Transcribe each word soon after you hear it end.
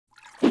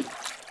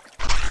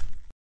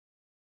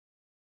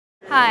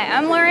Hi,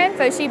 I'm Ann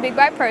Foshee, Big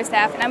Bite Pro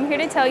Staff, and I'm here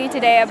to tell you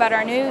today about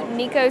our new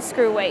Neko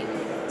Screw Weight.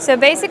 So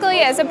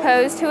basically, as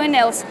opposed to a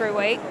nail screw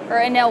weight, or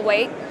a nail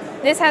weight,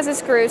 this has a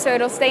screw so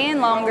it'll stay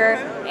in longer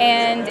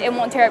and it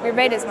won't tear up your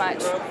bait as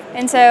much.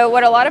 And so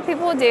what a lot of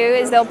people will do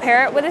is they'll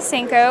pair it with a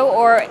Senko,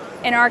 or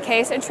in our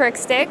case, a trick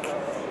stick.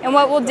 And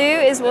what we'll do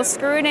is we'll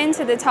screw it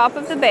into the top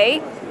of the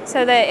bait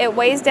so that it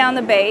weighs down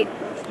the bait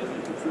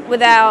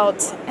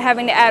without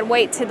having to add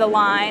weight to the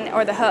line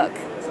or the hook.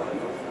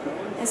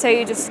 And so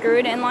you just screw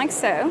it in like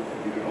so.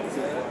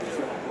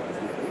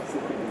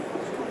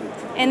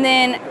 And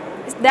then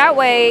that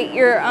way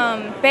your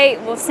bait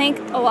will sink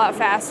a lot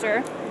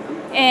faster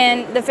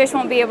and the fish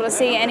won't be able to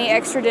see any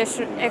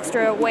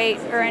extra weight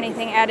or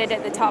anything added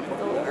at the top of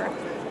the lure.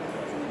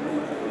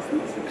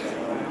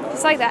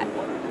 Just like that.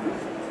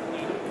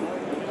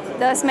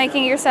 Thus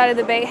making your side of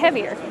the bait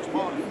heavier.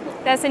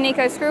 That's the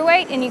Neko Screw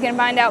Weight, and you can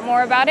find out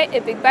more about it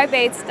at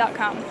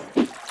bigbitebaits.com.